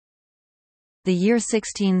The year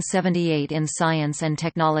 1678 in science and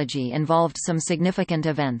technology involved some significant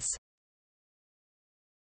events.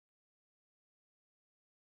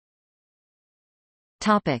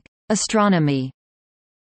 Astronomy.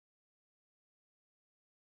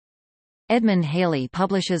 Edmund Halley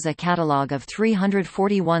publishes a catalogue of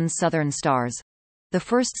 341 southern stars—the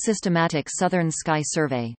first systematic southern sky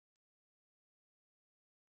survey.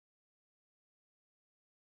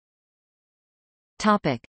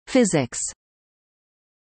 Physics.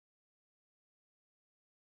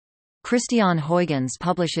 Christian Huygens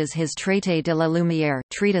publishes his Traité de la Lumière,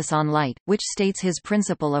 Treatise on Light, which states his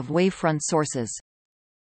principle of wavefront sources.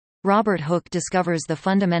 Robert Hooke discovers the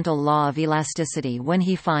fundamental law of elasticity when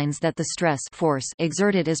he finds that the stress force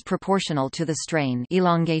exerted is proportional to the strain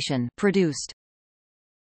elongation produced.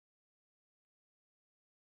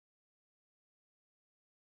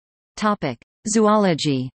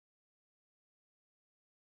 Zoology.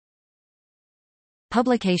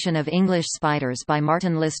 Publication of English Spiders by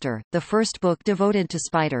Martin Lister, the first book devoted to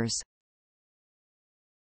spiders.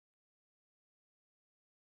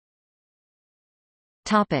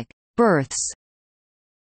 Births.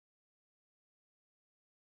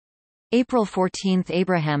 April 14 –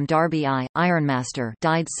 Abraham Darby Ironmaster,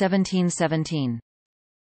 died 1717.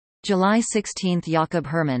 July 16 – Jakob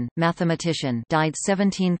Hermann, mathematician, died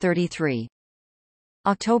 1733.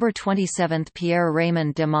 October 27 – Pierre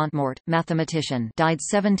Raymond de Montmort, mathematician, died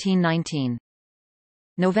 1719.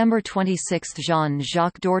 November 26 –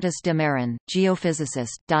 Jean-Jacques d'Ortus de Mairan,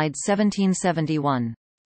 geophysicist, died 1771.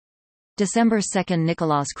 December 2 –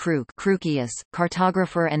 Nicolaus Crucius,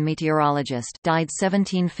 cartographer and meteorologist, died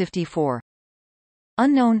 1754.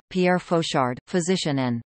 Unknown – Pierre Fauchard, physician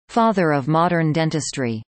and «father of modern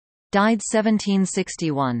dentistry», died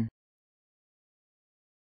 1761.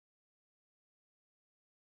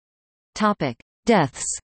 Deaths.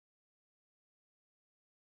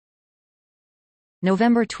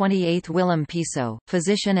 November 28 – Willem Piso,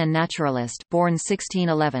 physician and naturalist, born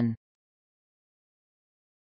 1611.